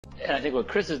And I think what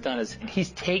Chris has done is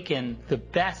he's taken the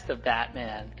best of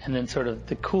Batman and then sort of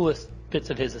the coolest bits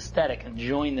of his aesthetic and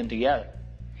joined them together.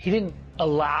 He didn't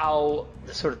allow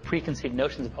the sort of preconceived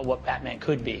notions about what Batman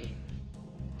could be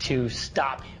to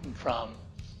stop him from,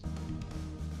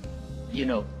 you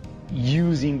know,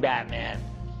 using Batman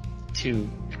to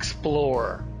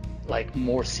explore like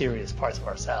more serious parts of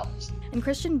ourselves. And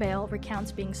Christian Bale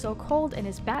recounts being so cold in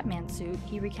his Batman suit,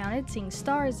 he recounted seeing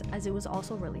stars as it was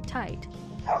also really tight.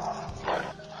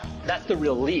 That's the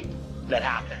real leap that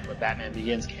happened when Batman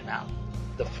Begins came out.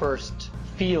 The first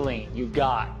feeling you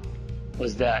got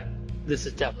was that this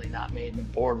is definitely not made in a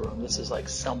boardroom. This is like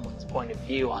someone's point of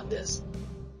view on this.